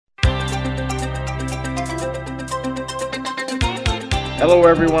Hello,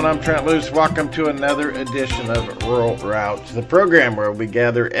 everyone. I'm Trent Luce. Welcome to another edition of Rural Routes, the program where we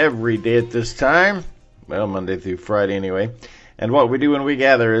gather every day at this time. Well, Monday through Friday, anyway. And what we do when we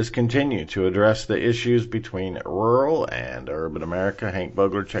gather is continue to address the issues between rural and urban America. Hank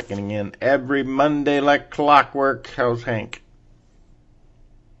Bogler checking in every Monday like clockwork. How's Hank?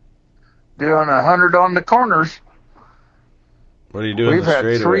 Doing 100 on the corners. What are you doing? We've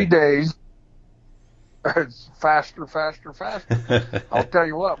had 3 days. It's faster. I'll tell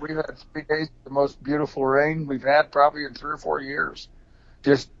you what, we've had 3 days of the most beautiful rain we've had probably in 3 or 4 years.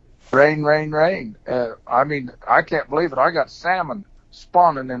 Just rain. I mean, I can't believe it. I got salmon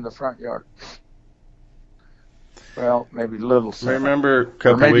spawning in the front yard. Well, maybe little salmon. Remember a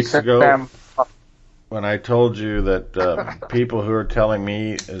couple of weeks ago when I told you that people who are telling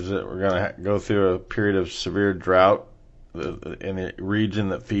me is that we're going to go through a period of severe drought in the region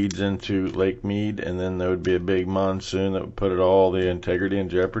that feeds into Lake Mead, and then there would be a big monsoon that would put all the integrity in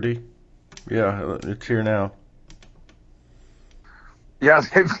jeopardy? Yeah, it's here now. Yeah,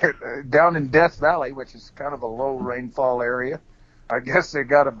 down in Death Valley, which is kind of a low rainfall area, I guess they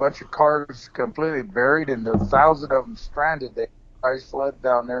got a bunch of cars completely buried and 1,000 of them stranded. They ice flood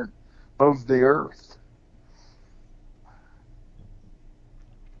down there and moved the earth.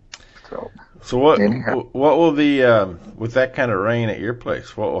 So what will the with that kind of rain at your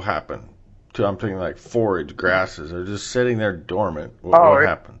place? What will happen to, I'm thinking like forage grasses? They're just sitting there dormant. What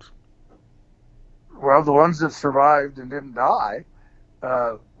happens? Well, the ones that survived and didn't die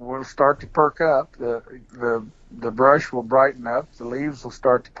will start to perk up. The brush will brighten up. The leaves will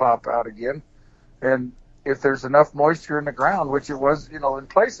start to pop out again. And if there's enough moisture in the ground, which it was, in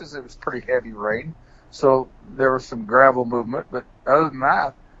places it was pretty heavy rain, so there was some gravel movement. But other than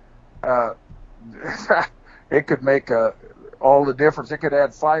that, it could make all the difference. It could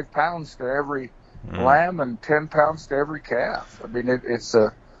add 5 pounds to every lamb and 10 pounds to every calf. I mean, it's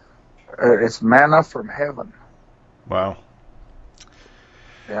manna from heaven. Wow.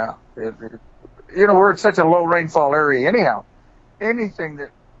 Yeah. We're in such a low rainfall area anyhow. Anything that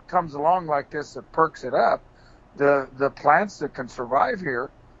comes along like this that perks it up, the plants that can survive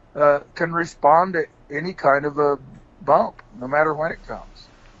here can respond to any kind of a bump, no matter when it comes.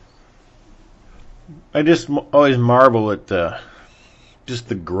 I just always marvel at just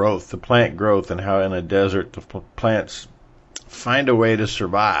the growth, the plant growth, and how in a desert the plants find a way to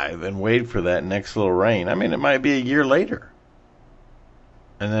survive and wait for that next little rain. I mean, it might be a year later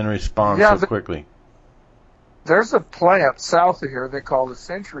and then respond so quickly. There's a plant south of here they call the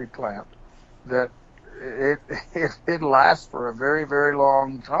century plant that it lasts for a very, very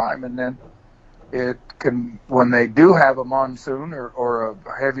long time, and then it can, when they do have a monsoon or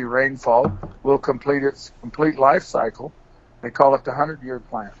a heavy rainfall, will complete its complete life cycle. They call it the 100-year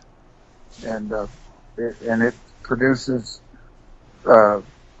plant, and it produces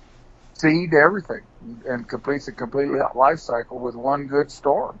seed, everything, and completes a complete life cycle with one good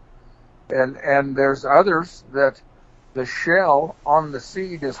storm. And there's others that the shell on the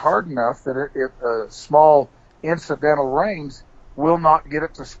seed is hard enough that if small incidental rains will not get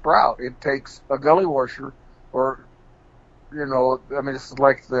it to sprout. It takes a gully washer, or it's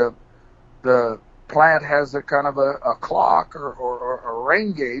like the plant has a kind of a clock or a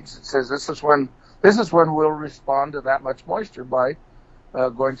rain gauge that says this is when we'll respond to that much moisture by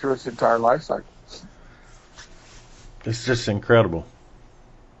going through its entire life cycle. It's just incredible.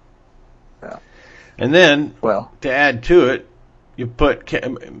 Yeah. And then, to add to it, you put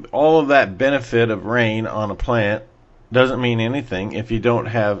all of that benefit of rain on a plant. Doesn't mean anything if you don't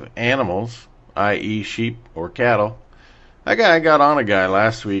have animals, i.e. sheep or cattle. I got on a guy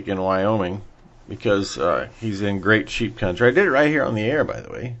last week in Wyoming because he's in great sheep country. I did it right here on the air, by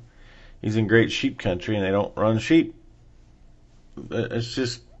the way. He's in great sheep country, and they don't run sheep. It's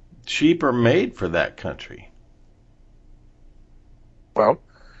just, sheep are made for that country. Well,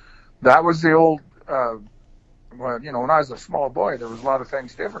 that was the old, when I was a small boy, there was a lot of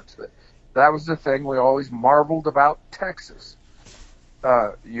things different. That was the thing we always marveled about Texas.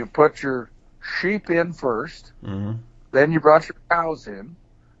 You put your sheep in first, then you brought your cows in,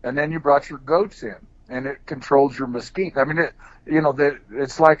 and then you brought your goats in, and it controls your mesquite. I mean,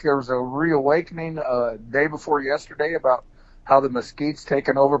 it's like there was a reawakening day before yesterday about how the mesquite's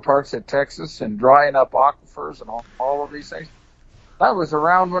taken over parts of Texas and drying up aquifers and all of these things. That was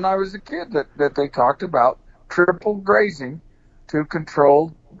around when I was a kid that they talked about triple grazing to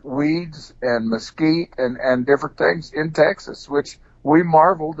control weeds and mesquite and different things in Texas, which we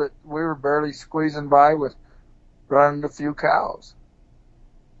marveled that we were barely squeezing by with running a few cows.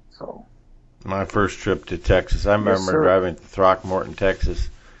 So, my first trip to Texas, I remember driving to Throckmorton, Texas,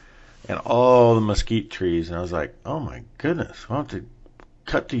 and all the mesquite trees, and I was like, oh my goodness, why don't they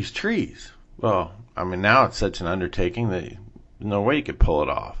cut these trees. Well, I mean, now it's such an undertaking that there's no way you could pull it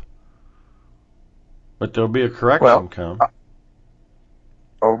off. But there'll be a correction come.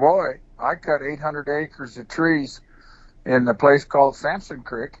 Oh boy, I cut 800 acres of trees in a place called Sampson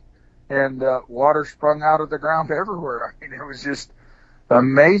Creek, and water sprung out of the ground everywhere. I mean, it was just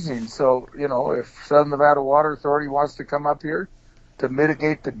amazing. So, if Southern Nevada Water Authority wants to come up here to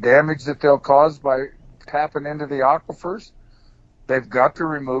mitigate the damage that they'll cause by tapping into the aquifers, they've got to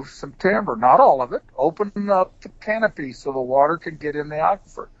remove some timber. Not all of it. Open up the canopy so the water can get in the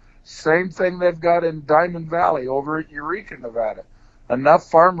aquifer. Same thing they've got in Diamond Valley over at Eureka, Nevada. Enough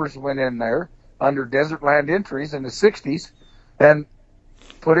farmers went in there under desert land entries in the 60s and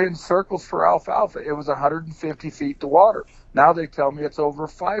put in circles for alfalfa. It was 150 feet to water. Now they tell me it's over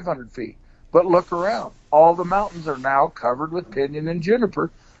 500 feet. But look around. All the mountains are now covered with pinyon and juniper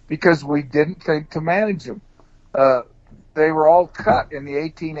because we didn't think to manage them. They were all cut in the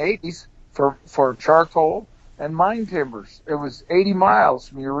 1880s for charcoal and mine timbers. It was 80 miles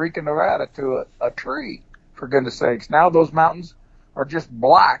from Eureka, Nevada to a tree, for goodness sakes. Now those mountains are just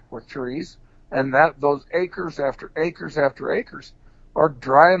black with trees, and those acres after acres after acres are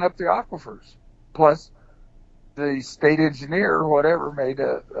drying up the aquifers. Plus, the state engineer or whatever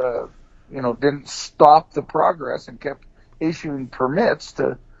didn't stop the progress and kept issuing permits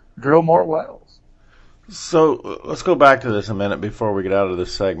to drill more wells. So let's go back to this a minute before we get out of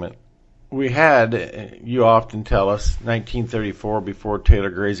this segment. You often tell us, 1934, before Taylor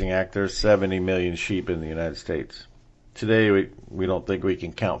Grazing Act, there's 70 million sheep in the United States. Today, we don't think we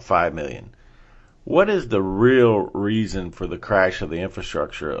can count 5 million. What is the real reason for the crash of the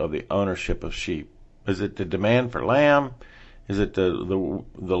infrastructure of the ownership of sheep? Is it the demand for lamb? Is it the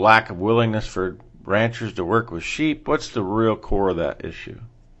lack of willingness for ranchers to work with sheep? What's the real core of that issue?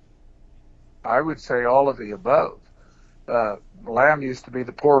 I would say all of the above. Lamb used to be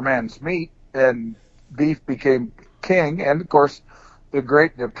the poor man's meat, and beef became king. And of course, the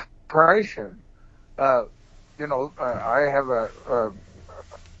Great Depression. I have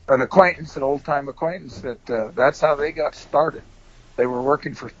an acquaintance, an old-time acquaintance, that's how they got started. They were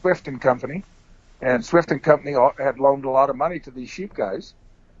working for Swift and Company, and Swift and Company had loaned a lot of money to these sheep guys,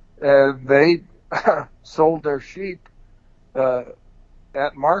 and they sold their sheep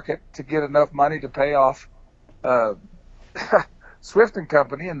at market to get enough money to pay off Swift and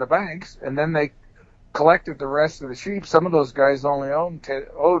Company and the banks, and then they collected the rest of the sheep. Some of those guys only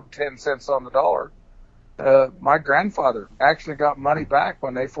owed 10 cents on the dollar. My grandfather actually got money back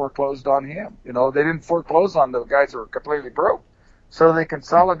when they foreclosed on him. They didn't foreclose on the guys that were completely broke. So they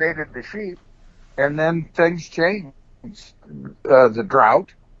consolidated the sheep, and then things changed. The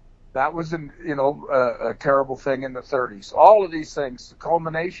drought, that was a terrible thing in the 30s. All of these things, the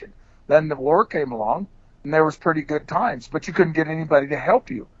culmination. Then the war came along, and there was pretty good times, but you couldn't get anybody to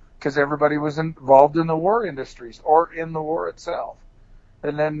help you because everybody was involved in the war industries or in the war itself.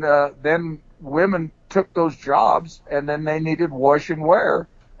 And then women took those jobs, and then they needed wash and wear.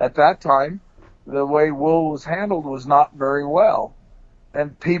 At that time, the way wool was handled was not very well.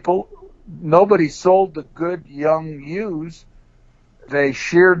 And nobody sold the good young ewes. They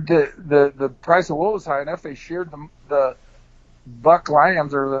sheared the price of wool was high enough. They sheared the buck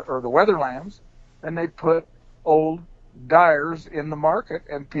lambs or the wether lambs, and they put old dyers in the market,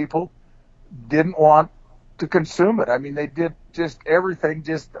 and people didn't want to consume it. I mean, they did just everything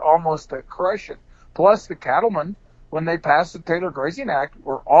just almost to crush it. Plus, the cattlemen, when they passed the Taylor Grazing Act,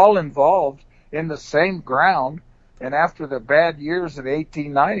 were all involved in the same ground. And after the bad years of the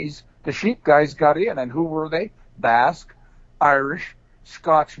 1890s, the sheep guys got in. And who were they? Basque, Irish,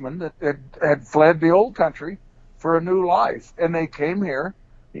 Scotchmen that had fled the old country for a new life. And they came here.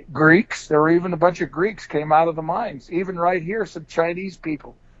 Greeks, there were even a bunch of Greeks came out of the mines. Even right here, some Chinese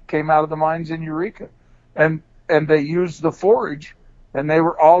people came out of the mines in Eureka. And they used the forage, and they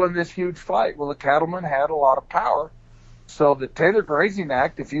were all in this huge fight. Well, the cattlemen had a lot of power. So the Taylor Grazing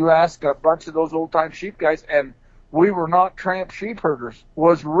Act, if you ask a bunch of those old-time sheep guys, and we were not tramp sheep herders,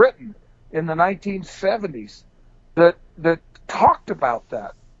 was written in the 1970s that talked about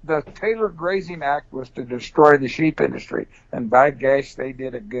that. The Taylor Grazing Act was to destroy the sheep industry, and by gosh, they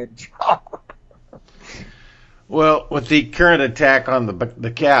did a good job. Well, with the current attack on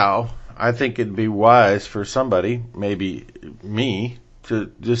the cow, I think it'd be wise for somebody, maybe me,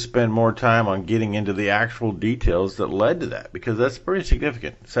 to just spend more time on getting into the actual details that led to that, because that's pretty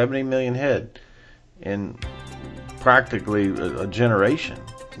significant. 70 million head in practically a generation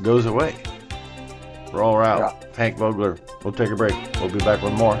goes away. Roll her out. Yeah. Hank Vogler. We'll take a break. We'll be back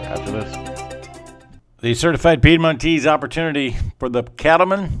with more after this. The Certified Piedmontese opportunity for the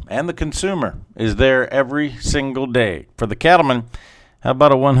cattleman and the consumer is there every single day. For the cattleman, How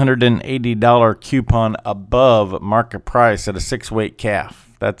about a $180 coupon above market price at a 6-weight calf?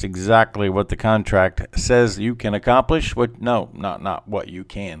 That's exactly what the contract says you can accomplish. Not what you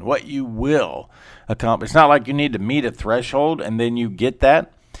can, what you will accomplish. It's not like you need to meet a threshold and then you get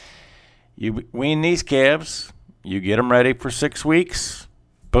that. You wean these calves, you get them ready for 6 weeks,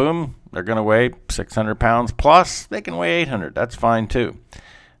 boom, they're going to weigh 600 pounds plus. They can weigh 800. That's fine too.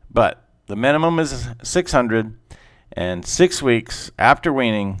 But the minimum is 600, and 6 weeks after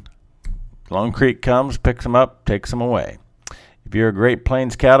weaning, Lone Creek comes, picks them up, takes them away. If you're a Great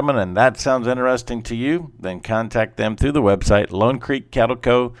Plains cattleman and that sounds interesting to you, then contact them through the website,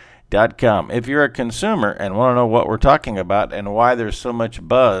 LoneCreekCattleCo.com. If you're a consumer and want to know what we're talking about and why there's so much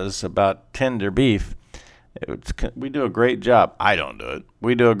buzz about tender beef, we do a great job. I don't do it.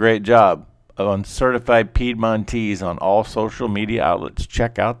 We do a great job on Certified Piedmontese on all social media outlets.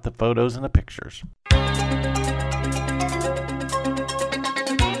 Check out the photos and the pictures.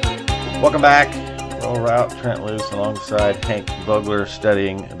 Welcome back. Roll Route, Trent Loos alongside Hank Vogler,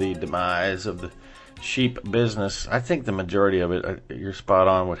 studying the demise of the sheep business. I think the majority of it, you're spot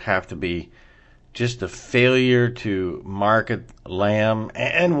on, would have to be just a failure to market lamb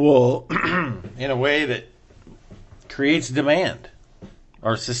and wool in a way that creates demand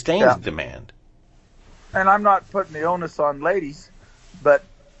or sustains demand. And I'm not putting the onus on ladies, but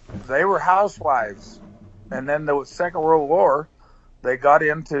they were housewives. And then the Second World War, they got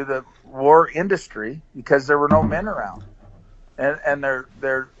into the war industry because there were no men around, and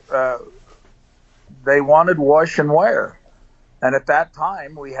they wanted wash and wear. And at that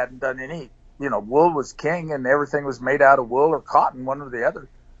time, we hadn't done any. Wool was king, and everything was made out of wool or cotton, one or the other.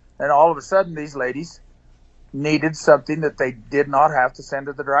 And all of a sudden, these ladies needed something that they did not have to send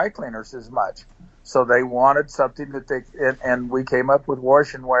to the dry cleaners as much. So they wanted something that and we came up with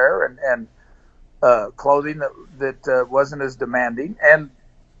wash and wear and clothing that wasn't as demanding. And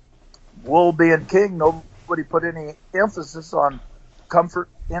wool being king, nobody put any emphasis on comfort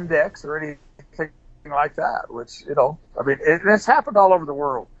index or anything like that, which, it's happened all over the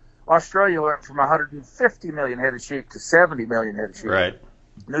world. Australia went from 150 million head of sheep to 70 million head of sheep. Right.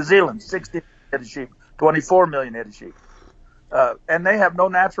 New Zealand, 60 head of sheep, 24 million head of sheep. And they have no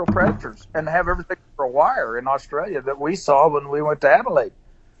natural predators and have everything for wire in Australia that we saw when we went to Adelaide.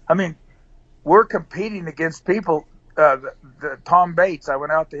 I mean, we're competing against people. Tom Bates, I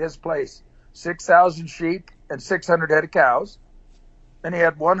went out to his place, 6,000 sheep and 600 head of cows, and he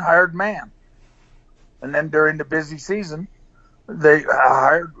had one hired man. And then during the busy season, they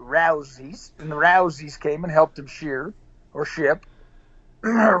hired Rouseys, and the Rouseys came and helped him shear or ship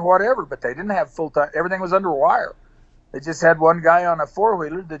or whatever, but they didn't have full-time. Everything was under wire. They just had one guy on a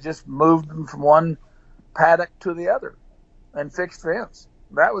four-wheeler that just moved them from one paddock to the other and fixed fence.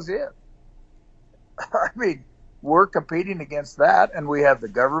 That was it. I mean, we're competing against that, and we have the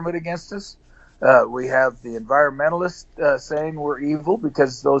government against us. We have the environmentalists saying we're evil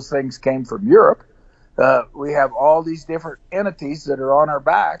because those things came from Europe. We have all these different entities that are on our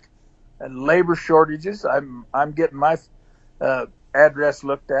back, and labor shortages. I'm getting my address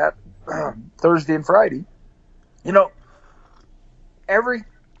looked at Thursday and Friday. Every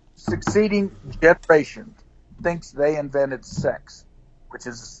succeeding generation thinks they invented sex, which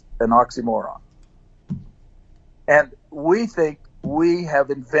is an oxymoron. And we think we have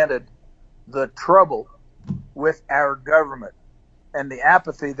invented the trouble with our government and the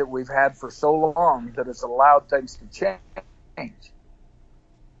apathy that we've had for so long that has allowed things to change.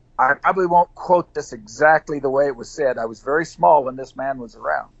 I probably won't quote this exactly the way it was said. I was very small when this man was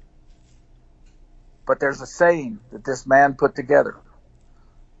around. But there's a saying that this man put together,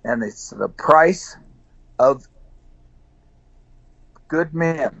 and it's the price of good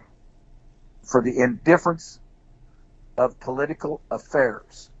men for the indifference of political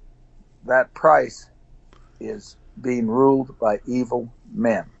affairs. That price is being ruled by evil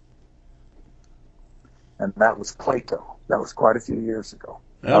men. And that was Plato. That was quite a few years ago.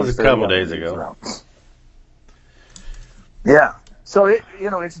 That was a couple days ago. Yeah. So,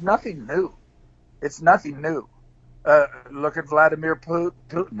 it's nothing new. It's nothing new. Look at Vladimir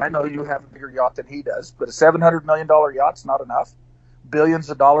Putin. I know you have a bigger yacht than he does, but a $700 million yacht's not enough. Billions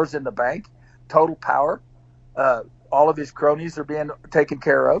of dollars in the bank, total power. All of his cronies are being taken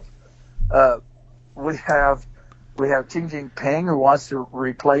care of. We have Xi Jinping, who wants to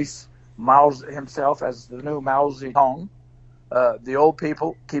replace Mao himself as the new Mao Zedong. The old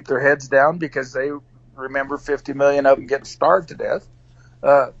people keep their heads down because they remember 50 million of them getting starved to death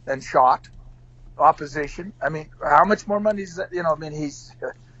and shot. Opposition. I mean, how much more money is that?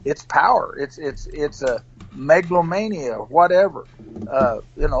 It's power. It's a megalomania, whatever.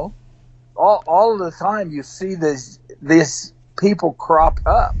 All of the time you see this people crop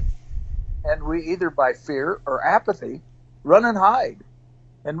up, and we either by fear or apathy run and hide.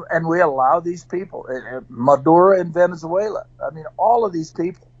 And we allow these people, Maduro in Venezuela, I mean, all of these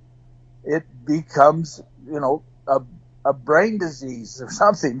people, it becomes, a brain disease or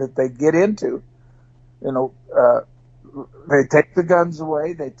something that they get into. They take the guns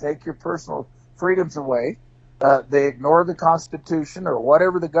away, they take your personal freedoms away, they ignore the Constitution or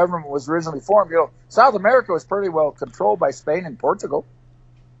whatever the government was originally formed. South America was pretty well controlled by Spain and Portugal,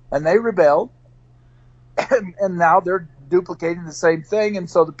 and they rebelled, and now they're duplicating the same thing, and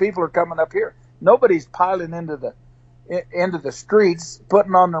so the people are coming up here. Nobody's piling into the streets,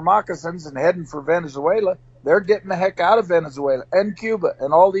 putting on their moccasins and heading for Venezuela. They're getting the heck out of Venezuela and Cuba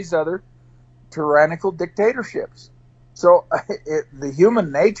and all these other tyrannical dictatorships. So the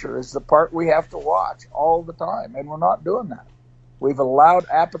human nature is the part we have to watch all the time, and we're not doing that. We've allowed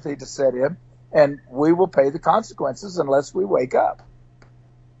apathy to set in, and we will pay the consequences unless we wake up.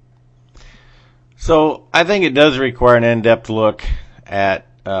 So I think it does require an in-depth look at,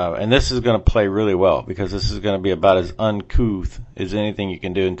 and this is going to play really well because this is going to be about as uncouth as anything you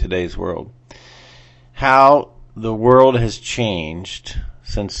can do in today's world. How the world has changed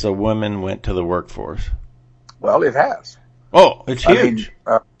since the women went to the workforce. Well, it has. Oh, it's huge.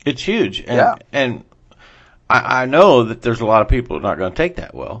 It's huge. And I know that there's a lot of people who are not going to take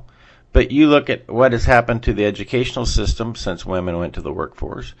that well. But you look at what has happened to the educational system since women went to the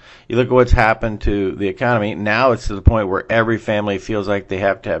workforce. You look at what's happened to the economy. Now it's to the point where every family feels like they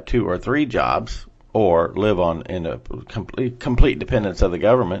have to have 2 or 3 jobs or live in a complete dependence of the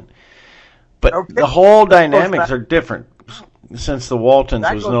government. But the whole dynamics are different since the Waltons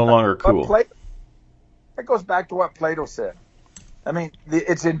was no longer cool. That goes back to what Plato said. I mean,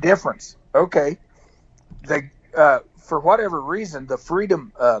 it's indifference. Okay. For whatever reason, the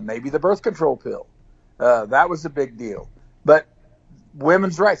freedom, maybe the birth control pill, that was a big deal. But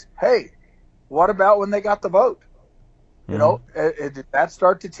women's rights, hey, what about when they got the vote? Did that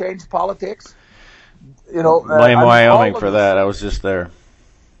start to change politics? Blame Wyoming for that. I was just there.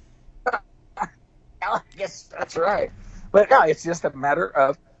 I guess that's right. But yeah, it's just a matter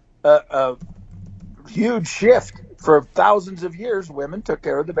of a huge shift. For thousands of years, women took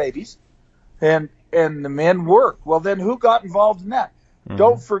care of the babies, and the men worked. Well, then who got involved in that? Mm-hmm.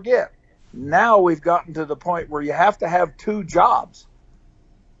 Don't forget, now we've gotten to the point where you have to have 2 jobs.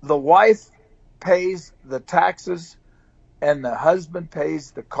 The wife pays the taxes, and the husband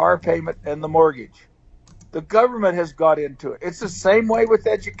pays the car payment and the mortgage. The government has got into it. It's the same way with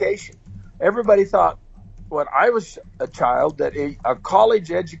education. Everybody thought, when I was a child, that a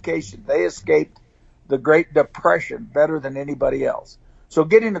college education, they escaped the Great Depression better than anybody else. So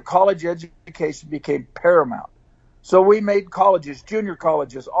getting a college education became paramount. So we made colleges, junior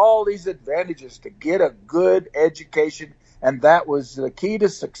colleges, all these advantages to get a good education, and that was the key to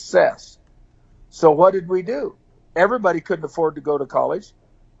success. So what did we do? Everybody couldn't afford to go to college.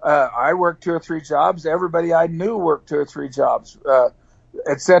 I worked 2 or 3 jobs. Everybody I knew worked 2 or 3 jobs,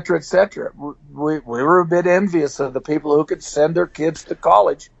 et cetera, et cetera. We were a bit envious of the people who could send their kids to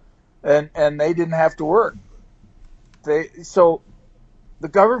college, and they didn't have to work. So the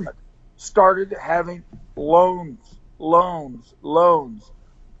government started having loans,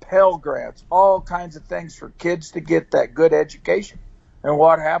 Pell Grants, all kinds of things for kids to get that good education. And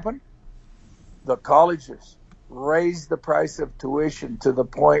what happened? The colleges raised the price of tuition to the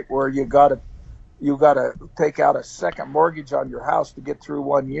point where you got to take out a second mortgage on your house to get through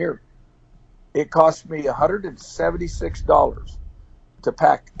 1 year. It cost me $176 to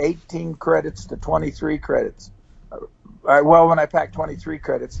pack 18 credits to 23 credits. When I packed 23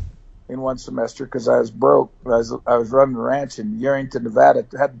 credits in one semester because I was broke. I was running a ranch in Yerington, Nevada.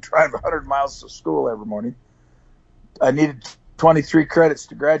 I had to drive 100 miles to school every morning. I needed 23 credits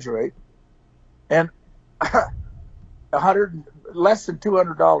to graduate, and less than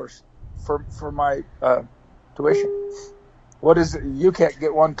 $200 for my tuition. What is it? You can't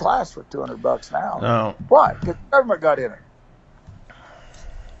get one class for $200 now. No. Why? Because the government got in it.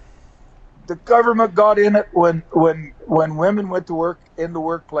 The government got in it when women went to work in the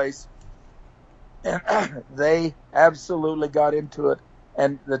workplace, and they absolutely got into it,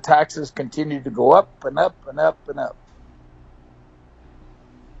 and the taxes continued to go up and up and up and up.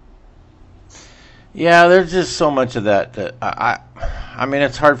 Yeah, there's just so much of that I mean,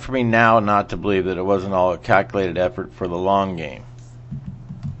 it's hard for me now not to believe that it wasn't all a calculated effort for the long game.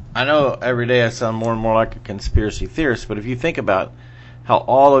 I know every day I sound more and more like a conspiracy theorist, but if you think about how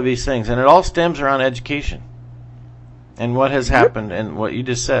all of these things, and it all stems around education. And what has happened, and what you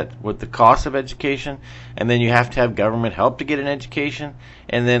just said, with the cost of education, and then you have to have government help to get an education,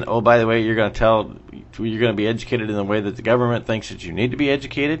 and then, oh, by the way, you're going to be educated in the way that the government thinks that you need to be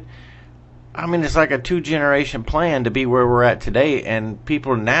educated. I mean, it's like a 2-generation plan to be where we're at today, and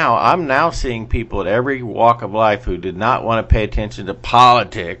I'm now seeing people at every walk of life who did not want to pay attention to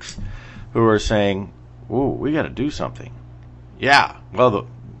politics, who are saying, ooh, we got to do something. Yeah, well,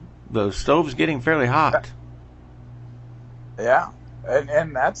 the stove's getting fairly hot. Yeah,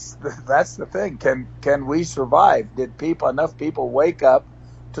 and that's the thing. Can we survive? Did enough people wake up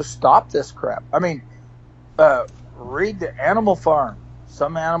to stop this crap? I mean, read the Animal Farm.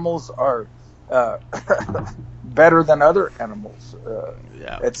 Some animals are better than other animals,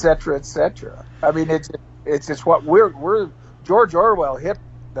 et cetera, et cetera. I mean, it's just what we're George Orwell hit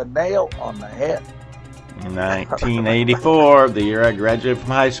the nail on the head. 1984, the year I graduated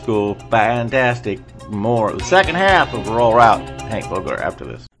from high school. Fantastic. More. The second half of Rural Route. Hank Vogler after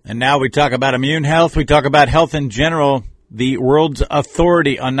this. And now we talk about immune health. We talk about health in general. The world's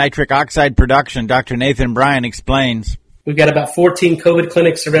authority on nitric oxide production, Dr. Nathan Bryan, explains. We've got about 14 COVID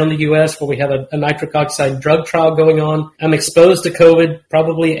clinics around the U.S. where we have a nitric oxide drug trial going on. I'm exposed to COVID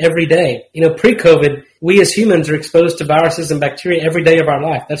probably every day. Pre-COVID, we as humans are exposed to viruses and bacteria every day of our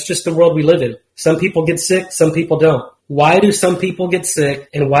life. That's just the world we live in. Some people get sick, some people don't. Why do some people get sick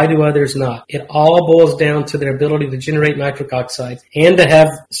and why do others not? It all boils down to their ability to generate nitric oxide and to have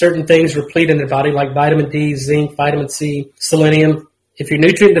certain things replete in their body like vitamin D, zinc, vitamin C, selenium. If you're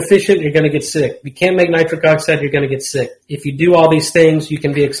nutrient deficient, you're going to get sick. If you can't make nitric oxide, you're going to get sick. If you do all these things, you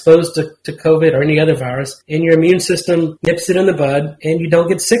can be exposed to COVID or any other virus, and your immune system nips it in the bud, and you don't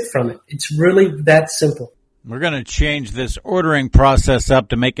get sick from it. It's really that simple. We're going to change this ordering process up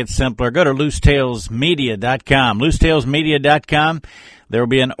to make it simpler. Go to loosetailsmedia.com. Loosetailsmedia.com. There will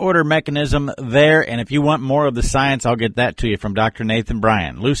be an order mechanism there, and if you want more of the science, I'll get that to you from Dr. Nathan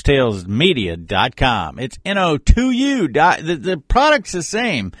Bryan. Loosetailsmedia.com. It's NO2U. The product's the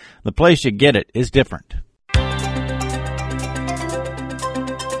same. The place you get it is different.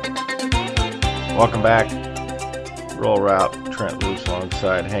 Welcome back. Rural Route, Trent Loos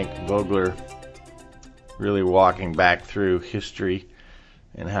alongside Hank Vogler, really walking back through history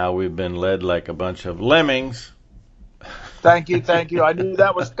and how we've been led like a bunch of lemmings. Thank you. I knew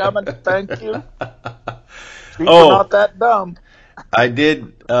that was coming. Thank you. People are not that dumb. I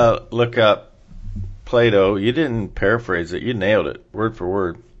did look up Plato. You didn't paraphrase it. You nailed it, word for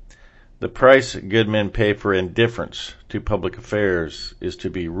word. The price good men pay for indifference to public affairs is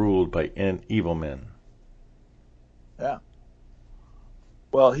to be ruled by evil men. Yeah.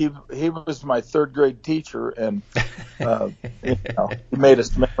 Well, he was my third grade teacher, and he made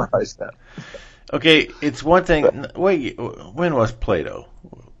us memorize that. Okay, it's one thing. Wait, when was Plato?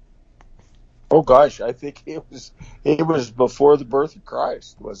 Oh gosh, I think he was before the birth of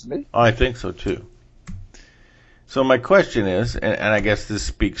Christ, wasn't he? I think so too. So my question is, and I guess this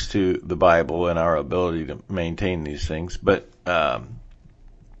speaks to the Bible and our ability to maintain these things, but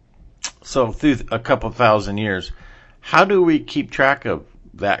so through a couple thousand years, how do we keep track of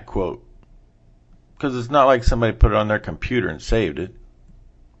that quote? Because it's not like somebody put it on their computer and saved it.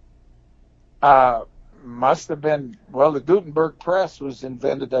 Must have been, well, the Gutenberg press was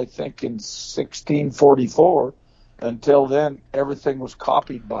invented, I think, in 1644. Until then, everything was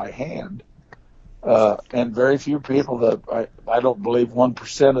copied by hand. And very few people, I don't believe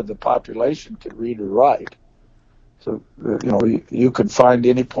 1% of the population could read or write. So, you could find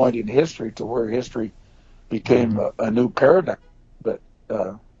any point in history to where history became a new paradigm. But,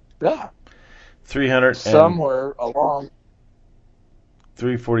 yeah. 300 somewhere along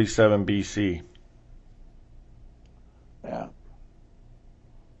 347 BC. Yeah.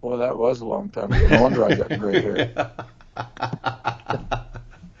 Well, that was a long time ago. No wonder I got gray hair.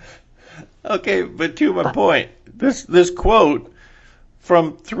 Okay, but to my point, this quote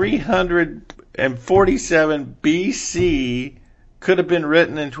from 347 BC could have been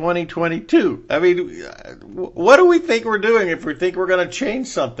written in 2022. I mean, what do we think we're doing if we think we're going to change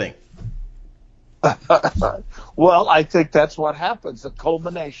something? Well, I think that's what happens. The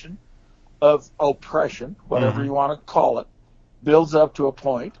culmination of oppression, whatever you want to call it, builds up to a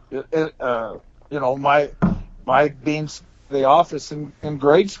point. My being the office in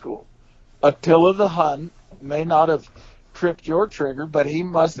grade school, Attila the Hun may not have tripped your trigger, but he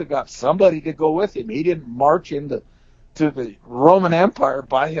must have got somebody to go with him. He didn't march into the Roman Empire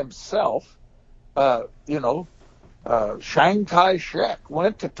by himself. Chiang Kai-shek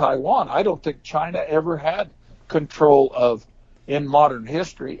went to Taiwan. I don't think China ever had control in modern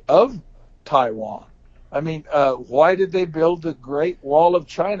history, of Taiwan. I mean, why did they build the Great Wall of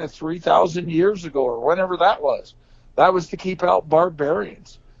China 3,000 years ago or whenever that was? That was to keep out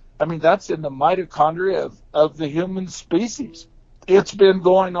barbarians. I mean, that's in the mitochondria of the human species. It's been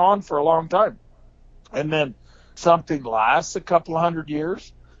going on for a long time. And then something lasts a couple of hundred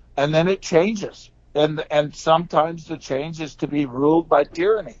years, and then it changes. And sometimes the change is to be ruled by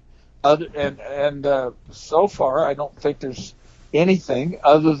tyranny. So far, I don't think there's anything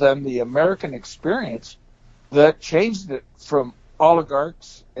other than the American experience that changed it from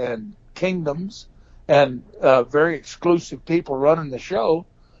oligarchs and kingdoms and very exclusive people running the show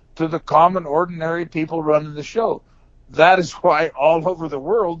to the common, ordinary people running the show. That is why all over the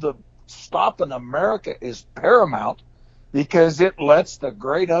world, the stopping America is paramount, because it lets the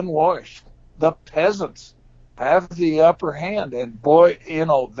great unwashed, the peasants, have the upper hand. And boy,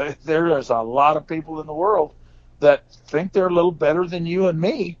 there is a lot of people in the world that think they're a little better than you and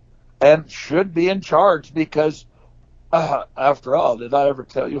me and should be in charge because, after all, did I ever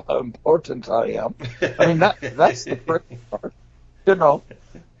tell you how important I am? I mean, that's the first part, you know.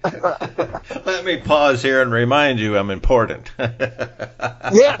 Let me pause here and remind you I'm important.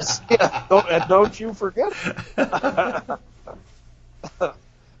 Yes, yeah. Don't you forget it.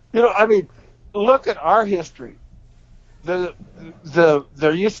 I mean, look at our history. There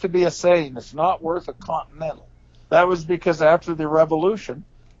used to be a saying, it's not worth a continental. That was because after the Revolution,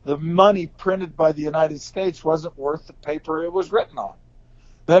 the money printed by the United States wasn't worth the paper it was written on.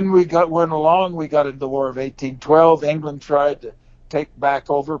 Then we got into the War of 1812. England tried to take back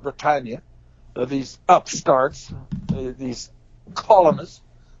over Britannia, these upstarts, these colonists.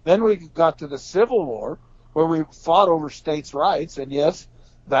 Then we got to the Civil War, where we fought over states' rights, and yes,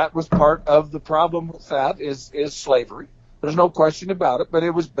 that was part of the problem with that is slavery. There's no question about it, but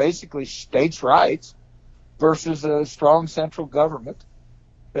it was basically states' rights versus a strong central government.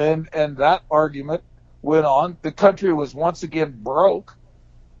 And that argument went on. The country was once again broke,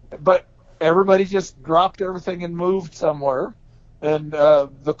 but everybody just dropped everything and moved somewhere. And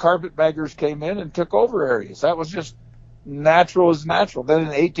the carpetbaggers came in and took over areas. That was just natural as natural. Then in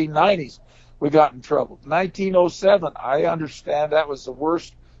the 1890s, we got in trouble. 1907, I understand that was the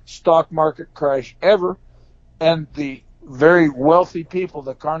worst stock market crash ever. And the very wealthy people,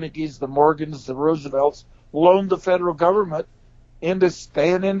 the Carnegies, the Morgans, the Roosevelts, loaned the federal government into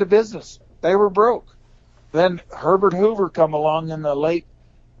staying into business. They were broke. Then Herbert Hoover come along in the late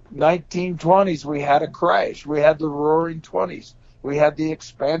 1920s. We had a crash. We had the Roaring 20s. We had the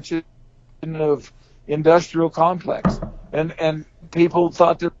expansion of industrial complex. And people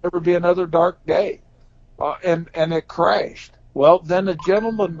thought there'd never be another dark day. And it crashed. Well, then a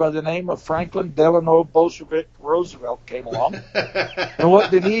gentleman by the name of Franklin Delano Bolshevik Roosevelt came along. And what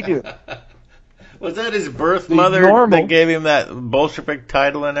did he do? Was that his birth mother that gave him that Bolshevik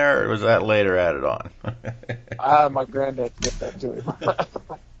title in there, or was that later added on? My granddad did that to him.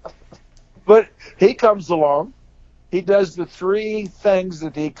 But he comes along. He does the three things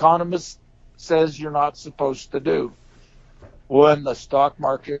that the economist says you're not supposed to do when the stock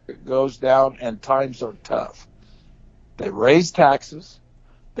market goes down and times are tough. They raised taxes,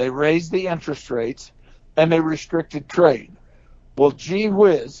 they raised the interest rates, and they restricted trade. Well, gee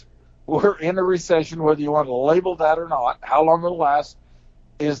whiz, we're in a recession, whether you want to label that or not. How long it'll last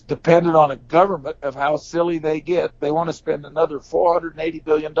is dependent on a government of how silly they get. They want to spend another $480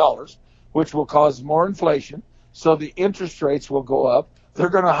 billion, which will cause more inflation, so the interest rates will go up. They're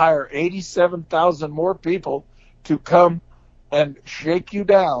going to hire 87,000 more people to come and shake you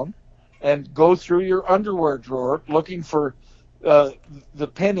down and go through your underwear drawer looking for the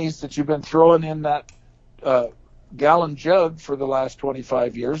pennies that you've been throwing in that gallon jug for the last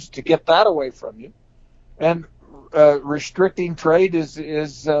 25 years to get that away from you. And restricting trade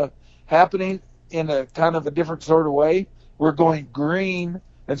is happening in a kind of a different sort of way. We're going green,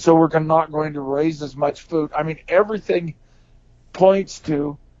 and so we're not going to raise as much food. I mean, everything points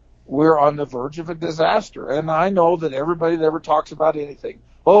to we're on the verge of a disaster. And I know that everybody that ever talks about anything,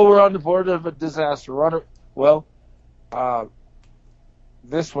 we're on the verge of a disaster.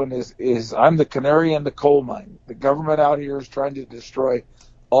 This one is I'm the canary in the coal mine. The government out here is trying to destroy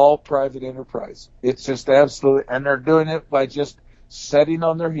all private enterprise. It's just absolutely, and they're doing it by just sitting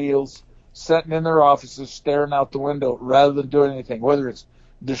on their heels, sitting in their offices, staring out the window rather than doing anything, whether it's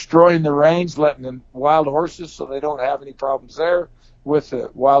destroying the range, letting the wild horses so they don't have any problems there with the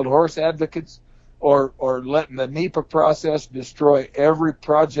wild horse advocates, or letting the NEPA process destroy every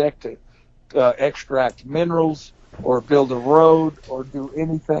project to extract minerals or build a road or do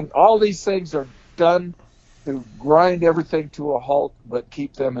anything. All these things are done to grind everything to a halt but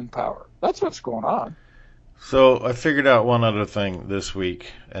keep them in power. That's what's going on. So I figured out one other thing this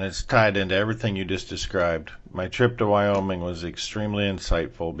week, and it's tied into everything you just described. My trip to Wyoming was extremely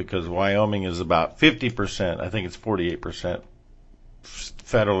insightful because Wyoming is about 50%, I think it's 48%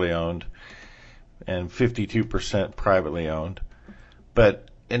 federally owned and 52% privately owned. But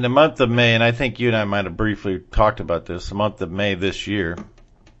in the month of May, and I think you and I might have briefly talked about this, the month of May this year,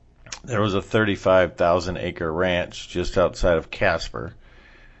 there was a 35,000-acre ranch just outside of Casper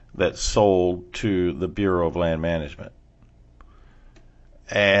that sold to the Bureau of Land Management.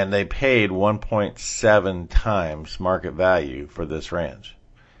 And they paid 1.7 times market value for this ranch.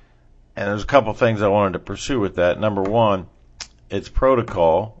 And there's a couple things I wanted to pursue with that. Number one, it's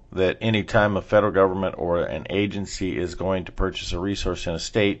protocol that any time a federal government or an agency is going to purchase a resource in a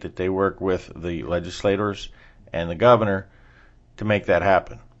state, that they work with the legislators and the governor to make that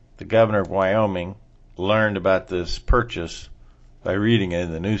happen. The governor of Wyoming learned about this purchase by reading it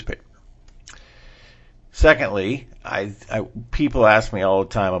in the newspaper. Secondly, people ask me all the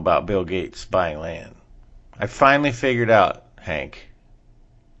time about Bill Gates buying land. I finally figured out, Hank,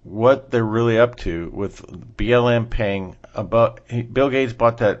 what they're really up to with BLM paying about. Bill Gates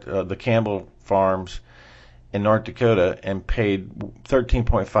bought the Campbell Farms in North Dakota and paid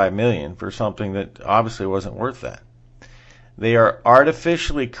 $13.5 million for something that obviously wasn't worth that. They are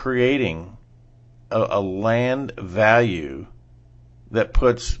artificially creating a land value that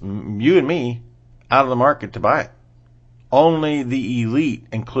puts you and me out of the market to buy it. Only the elite,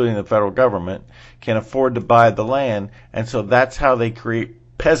 including the federal government, can afford to buy the land, and so that's how they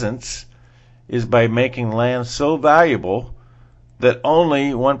create peasants, is by making land so valuable that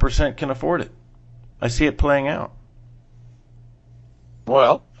only 1% can afford it. I see it playing out.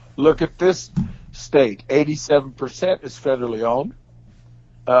 Well, look at this state. 87% is federally owned.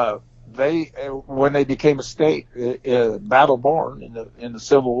 When they became a state, battle-born in the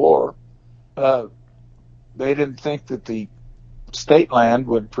Civil War, they didn't think that the state land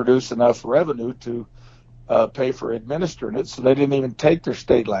would produce enough revenue to pay for administering it, so they didn't even take their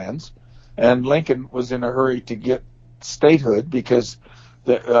state lands. And Lincoln was in a hurry to get statehood because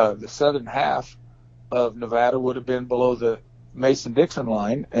the southern half of Nevada would have been below the Mason-Dixon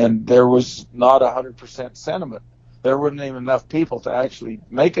line, and there was not 100% sentiment. There weren't even enough people to actually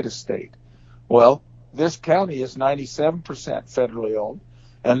make it a state. Well, this county is 97% federally owned,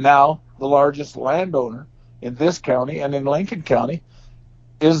 and now the largest landowner in this county and in Lincoln County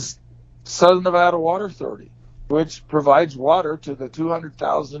is Southern Nevada Water Authority, which provides water to the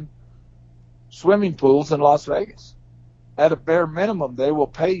 200,000 swimming pools in Las Vegas. At a bare minimum, they will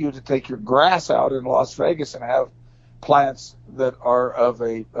pay you to take your grass out in Las Vegas and have plants that are of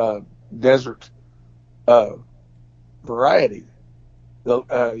a desert variety.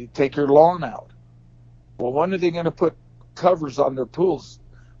 They'll take your lawn out. Well, when are they going to put covers on their pools?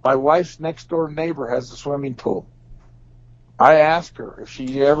 My wife's next door neighbor has a swimming pool. I asked her if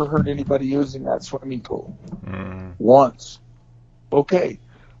she ever heard anybody using that swimming pool. Once. Okay.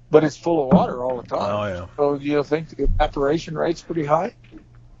 But it's full of water all the time. Oh, yeah. So do you think the evaporation rate's pretty high?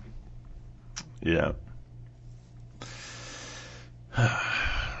 Yeah.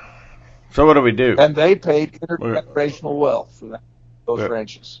 So what do we do? And they paid intergenerational wealth for those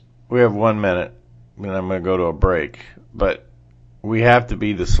ranches. We have 1 minute, and I'm going to go to a break. But we have to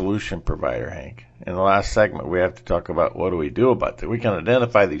be the solution provider, Hank. In the last segment, we have to talk about what do we do about that. We can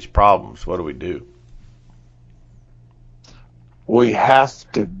identify these problems. What do we do? We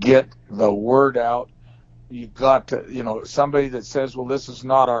have to get the word out. You've got to, somebody that says, well, this is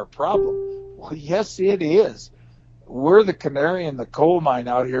not our problem. Well, yes, it is. We're the canary in the coal mine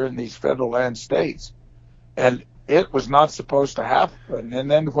out here in these federal land states. And it was not supposed to happen.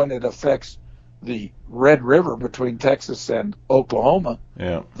 And then when it affects the Red River between Texas and Oklahoma,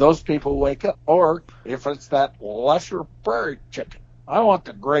 those people wake up. Or if it's that lesser prairie chicken, I want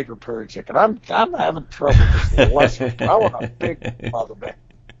the greater prairie chicken. I'm having trouble with the lesser. I want a big mother bear.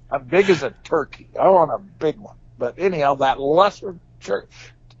 I'm big as a turkey. I want a big one. But anyhow, that lesser chicken,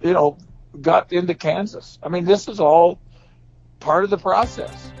 got into Kansas. I mean, this is all part of the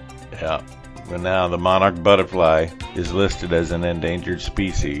process. Yeah. But now the monarch butterfly is listed as an endangered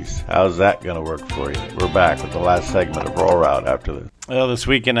species. How's that going to work for you? We're back with the last segment of Rural Route after this. Well, this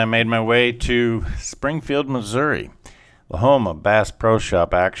weekend I made my way to Springfield, Missouri, the home of Bass Pro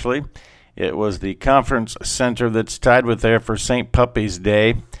Shop, actually. It was the conference center that's tied with there for St. Puppy's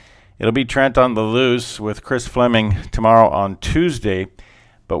Day. It'll be Trent on the Loose with Chris Fleming tomorrow on Tuesday.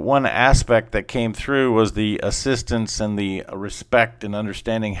 But one aspect that came through was the assistance and the respect and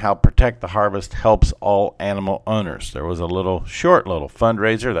understanding how Protect the Harvest helps all animal owners. There was a short little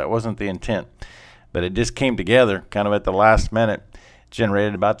fundraiser. That wasn't the intent. But it just came together kind of at the last minute.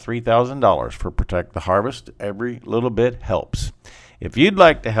 generated about $3,000 for Protect the Harvest. Every little bit helps. If you'd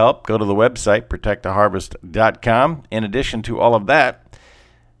like to help, go to the website, protecttheharvest.com. In addition to all of that,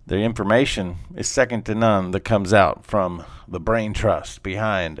 the information is second to none that comes out from the brain trust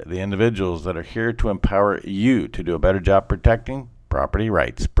behind the individuals that are here to empower you to do a better job protecting property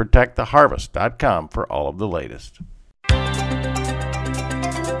rights. Protecttheharvest.com for all of the latest.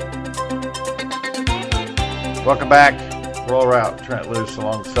 Welcome back. Roll Route, Trent Loos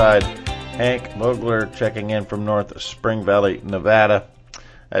alongside Hank Vogler, checking in from North Spring Valley, Nevada.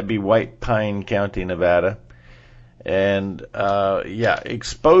 That'd be White Pine County, Nevada. And,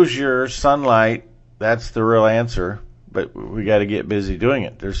 exposure, sunlight, that's the real answer. But we got to get busy doing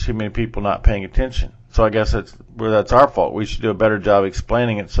it. There's too many people not paying attention. So I guess that's our fault. We should do a better job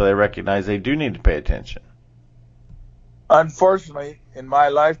explaining it so they recognize they do need to pay attention. Unfortunately, in my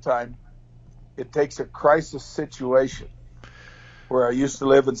lifetime, it takes a crisis situation. Where I used to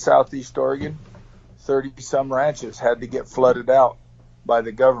live in Southeast Oregon, 30-some ranches had to get flooded out by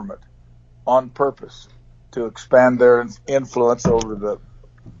the government on purpose to expand their influence over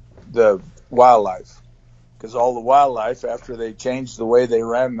the wildlife. Because all the wildlife, after they changed the way they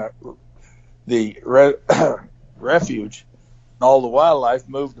ran the refuge, and all the wildlife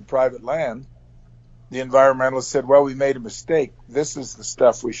moved to private land, the environmentalists said, well, we made a mistake. This is the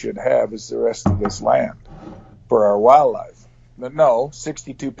stuff we should have is the rest of this land for our wildlife. But no,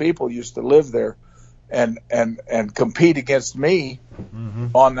 62 people used to live there and compete against me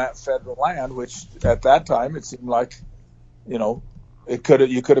on that federal land, which at that time it seemed like, you could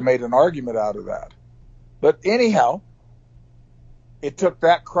have made an argument out of that. But anyhow, it took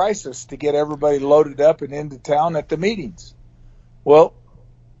that crisis to get everybody loaded up and into town at the meetings. Well,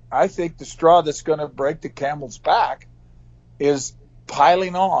 I think the straw that's going to break the camel's back is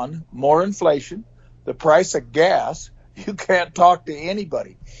piling on more inflation, the price of gas. You can't talk to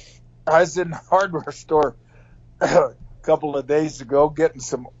anybody. I was in the hardware store a couple of days ago getting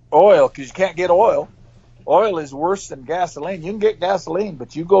some oil because you can't get oil. Oil is worse than gasoline. You can get gasoline,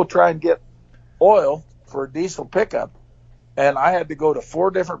 but you go try and get oil for a diesel pickup. And I had to go to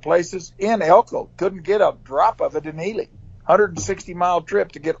 4 different places in Elko. Couldn't get a drop of it in Ely. 160-mile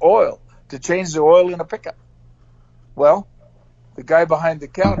trip to get oil, to change the oil in a pickup. Well, the guy behind the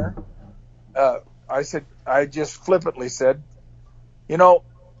counter, I just flippantly said, I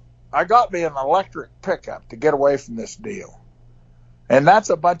got me an electric pickup to get away from this deal. And that's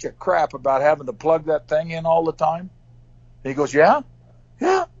a bunch of crap about having to plug that thing in all the time. And he goes, yeah.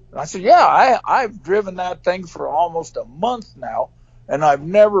 I said, yeah, I've driven that thing for almost a month now, and I've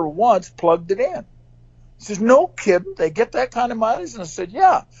never once plugged it in. He says, no kidding, they get that kind of mileage? And I said,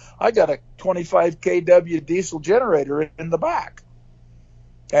 yeah, I got a 25 kW diesel generator in the back.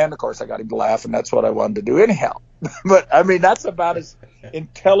 And, of course, I got him to laugh, and that's what I wanted to do anyhow. But, I mean, that's about as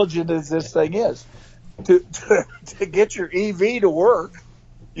intelligent as this thing is. To get your EV to work,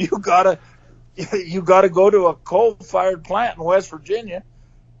 you gotta go to a coal-fired plant in West Virginia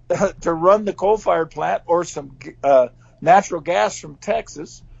to run the coal-fired plant, or some natural gas from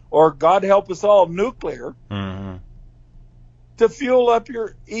Texas, or, God help us all, nuclear, to fuel up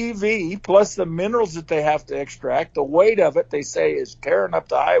your EV, plus the minerals that they have to extract. The weight of it, they say, is tearing up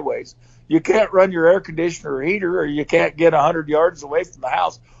the highways. You can't run your air conditioner or heater, or you can't get 100 yards away from the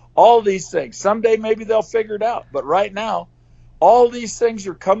house. All these things. Someday maybe they'll figure it out. But right now, all these things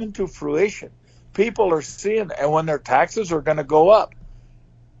are coming to fruition. People are seeing, and when their taxes are going to go up,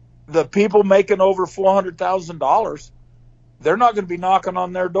 the people making over $400,000, they're not going to be knocking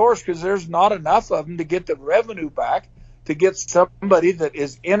on their doors because there's not enough of them to get the revenue back to get somebody that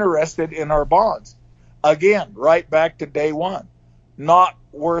is interested in our bonds. Again, right back to day one. Not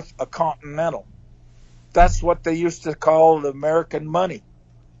worth a continental. That's what they used to call the American money,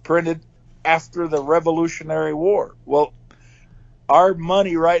 printed after the Revolutionary War. Well, our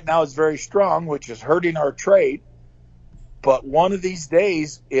money right now is very strong, which is hurting our trade. But one of these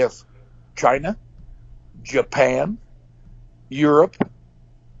days, if China, Japan, Europe,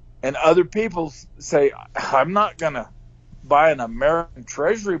 and other people say, I'm not going to buy an American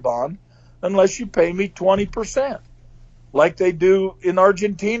Treasury bond unless you pay me 20%, like they do in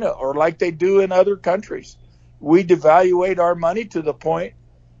Argentina or like they do in other countries. We devaluate our money to the point,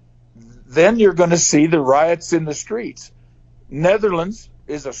 then you're going to see the riots in the streets. Netherlands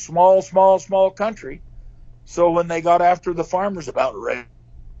is a small country. So when they got after the farmers about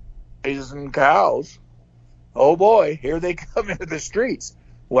raising cows, oh boy, here they come into the streets.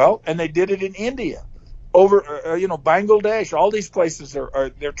 Well, and they did it in India, over Bangladesh. All these places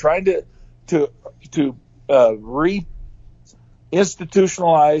they're trying to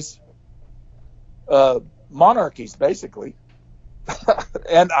re-institutionalize monarchies, basically,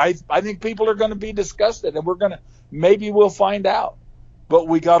 And I think people are going to be disgusted, and maybe we'll find out. But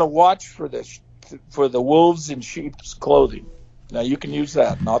we got to watch for this, for the wolves in sheep's clothing. Now you can use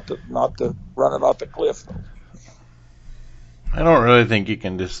that, not to run it off the cliff. I don't really think you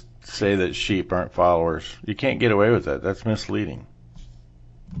can just say that sheep aren't followers. You can't get away with that. That's misleading.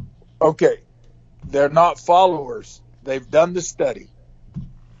 Okay, they're not followers. They've done the study.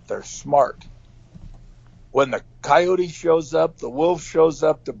 They're smart. When the coyote shows up, the wolf shows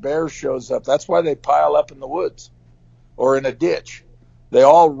up, the bear shows up. That's why they pile up in the woods or in a ditch. They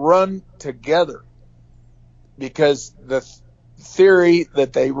all run together because the theory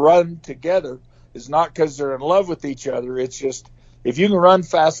that they run together is not because they're in love with each other. It's just if you can run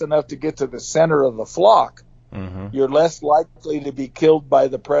fast enough to get to the center of the flock, you're less likely to be killed by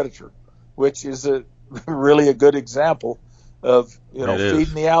the predator, which is really a good example of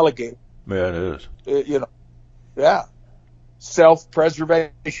feeding the alligator. Yeah, it is.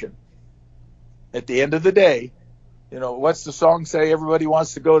 Self-preservation. At the end of the day, what's the song say? Everybody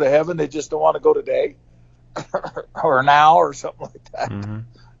wants to go to heaven, they just don't want to go today or now or something like that.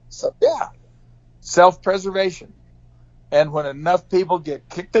 So self-preservation. And when enough people get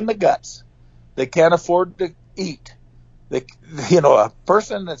kicked in the guts, they can't afford to eat. A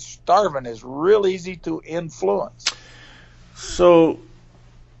person that's starving is real easy to influence. So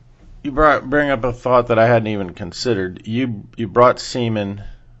you bring up a thought that I hadn't even considered. You brought semen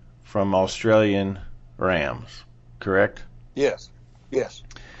from Australian rams, correct? Yes.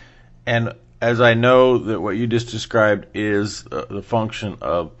 And as I know that what you just described is the function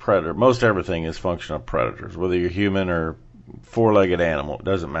of predator. Most everything is function of predators, whether you're human or four-legged animal, it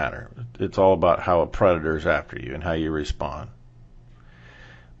doesn't matter. It's all about how a predator is after you and how you respond.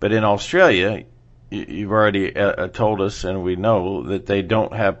 But in Australia, you've already told us, and we know that they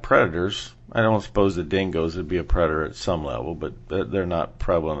don't have predators. I don't suppose the dingoes would be a predator at some level, but they're not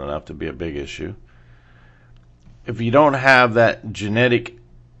prevalent enough to be a big issue. If you don't have that genetic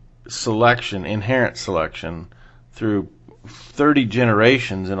selection, inherent selection, through 30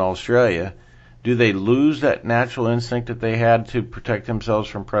 generations in Australia, do they lose that natural instinct that they had to protect themselves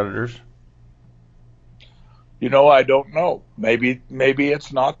from predators? I don't know. Maybe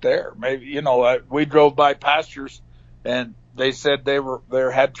it's not there. Maybe we drove by pastures, and they said they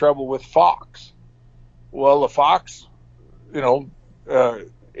had trouble with fox. Well, the fox,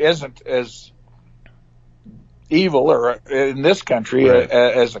 isn't as evil or in this country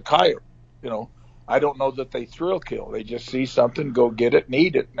as a coyote. I don't know that they thrill kill. They just see something, go get it and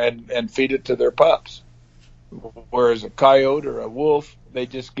eat it and feed it to their pups. Whereas a coyote or a wolf, they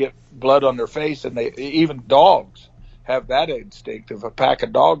just get blood on their face, and even dogs have that instinct. If a pack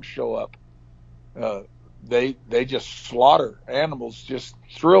of dogs show up, they just slaughter animals, just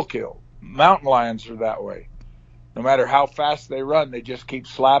thrill kill. Mountain lions are that way. No matter how fast they run, they just keep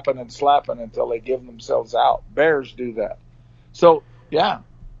slapping and slapping until they give themselves out. Bears do that. So that's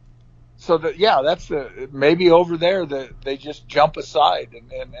maybe over there that they just jump aside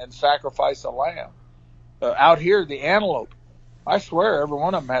and sacrifice a lamb. Out here, the antelope, I swear every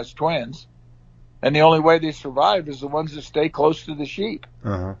one of them has twins, and the only way they survive is the ones that stay close to the sheep.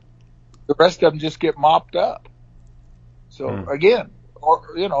 The rest of them just get mopped up. So again,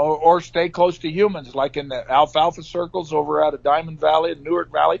 or stay close to humans, like in the alfalfa circles over out of Diamond Valley and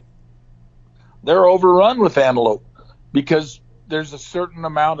Newark Valley. They're overrun with antelope because there's a certain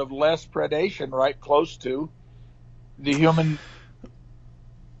amount of less predation right close to the human.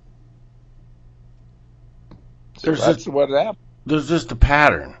 So that's what happened. There's just a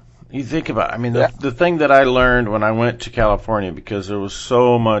pattern. You think about it. The thing that I learned when I went to California, because there was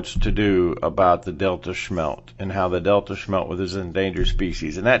so much to do about the Delta smelt and how the Delta smelt was an endangered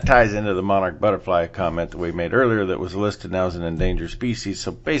species. And that ties into the monarch butterfly comment that we made earlier that was listed now as an endangered species.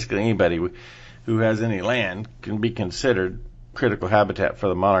 So basically anybody who has any land can be considered critical habitat for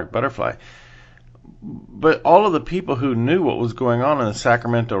the monarch butterfly. But all of the people who knew what was going on in the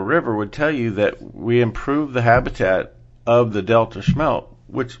Sacramento River would tell you that we improved the habitat of the Delta smelt,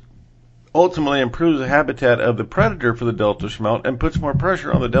 which ultimately improves the habitat of the predator for the Delta smelt and puts more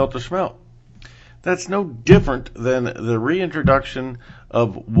pressure on the Delta smelt. That's no different than the reintroduction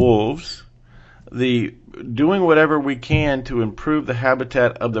of wolves, the doing whatever we can to improve the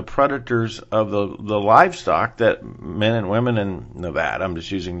habitat of the predators of the livestock that men and women in Nevada, I'm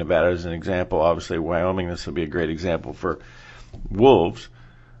just using Nevada as an example, obviously Wyoming, this will be a great example for wolves,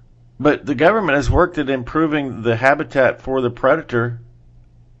 but the government has worked at improving the habitat for the predator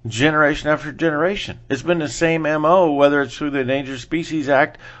generation after generation. It's been the same MO, whether it's through the Endangered Species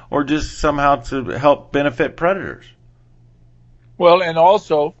Act or just somehow to help benefit predators. Well, and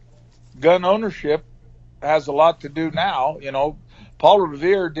also gun ownership has a lot to do now. Paul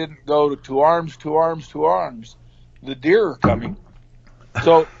Revere didn't go to arms, to arms, to arms. The deer are coming.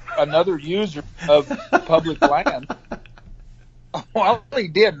 So another user of public land. Well, he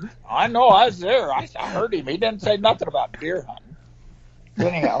didn't. I know, I was there. I heard him. He didn't say nothing about deer hunting.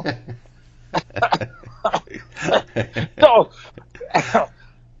 Anyhow. So,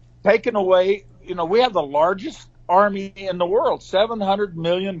 taken away, we have the largest army in the world, 700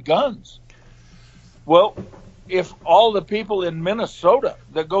 million guns. Well, if all the people in Minnesota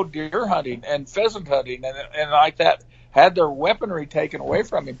that go deer hunting and pheasant hunting and like that had their weaponry taken away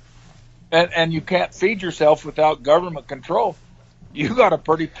from him, and you can't feed yourself without government control, you got a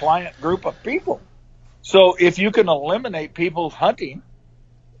pretty pliant group of people. So if you can eliminate people hunting,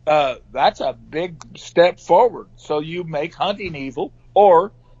 that's a big step forward. So you make hunting evil,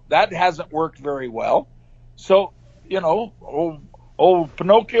 or that hasn't worked very well. So, old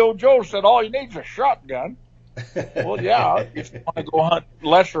Pinocchio Joe said all you need is a shotgun. Well, yeah, if you want to go hunt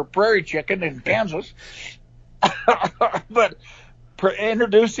lesser prairie chicken in Kansas. But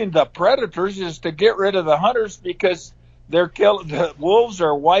introducing the predators is to get rid of the hunters, because they're killing the wolves,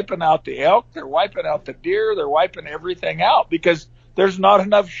 are wiping out the elk, they're wiping out the deer, they're wiping everything out because there's not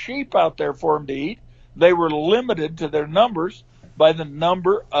enough sheep out there for them to eat. They were limited to their numbers by the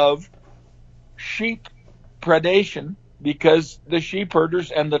number of sheep predation, because the sheep herders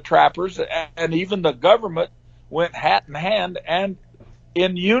and the trappers and even the government went hat in hand and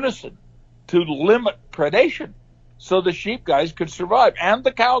in unison to limit predation so the sheep guys could survive, and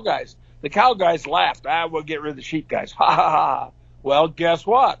the cow guys. The cow guys laughed. We'll get rid of the sheep guys. Ha, ha, ha. Well, guess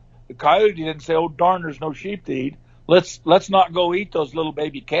what? The coyote didn't say, oh, darn, there's no sheep to eat. Let's not go eat those little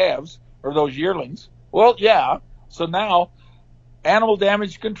baby calves or those yearlings. Well, yeah. So now Animal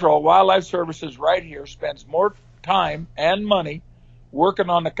Damage Control, Wildlife Services right here spends more time and money working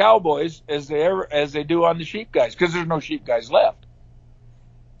on the cowboys as they do on the sheep guys, because there's no sheep guys left.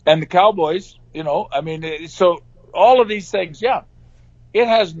 And the cowboys, so all of these things, yeah, it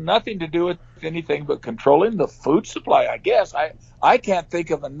has nothing to do with anything but controlling the food supply, I guess. I can't think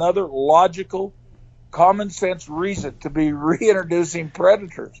of another logical, common sense reason to be reintroducing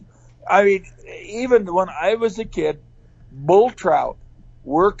predators. I mean, even when I was a kid, bull trout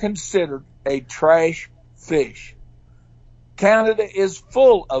were considered a trash fish. Canada is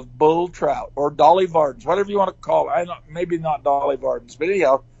full of bull trout, or Dolly Vardens, whatever you want to call it. Maybe not Dolly Vardens, but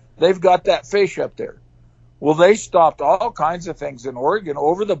anyhow, they've got that fish up there. Well, they stopped all kinds of things in Oregon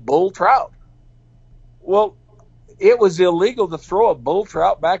over the bull trout. Well, it was illegal to throw a bull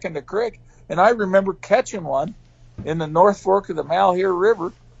trout back in the creek. And I remember catching one in the North Fork of the Malheur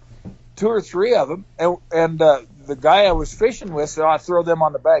River, 2 or 3 of them. And the guy I was fishing with said, I throw them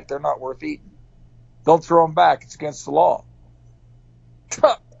on the bank. They're not worth eating. Don't throw them back. It's against the law.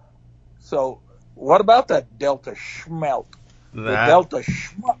 So what about that Delta Schmelt? The Delta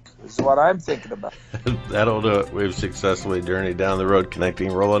Schmuck is what I'm thinking about. That'll do it. We've successfully journeyed down the road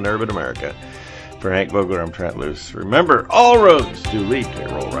connecting rural and urban America. For Hank Vogler, I'm Trent Luce. Remember, all roads do lead to a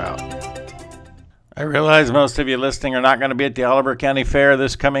rural route. I realize most of you listening are not going to be at the Oliver County Fair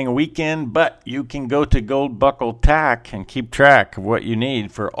this coming weekend, but you can go to Gold Buckle Tack and keep track of what you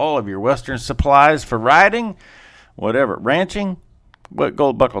need for all of your Western supplies for riding, whatever, ranching,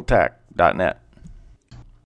 goldbuckletack.net.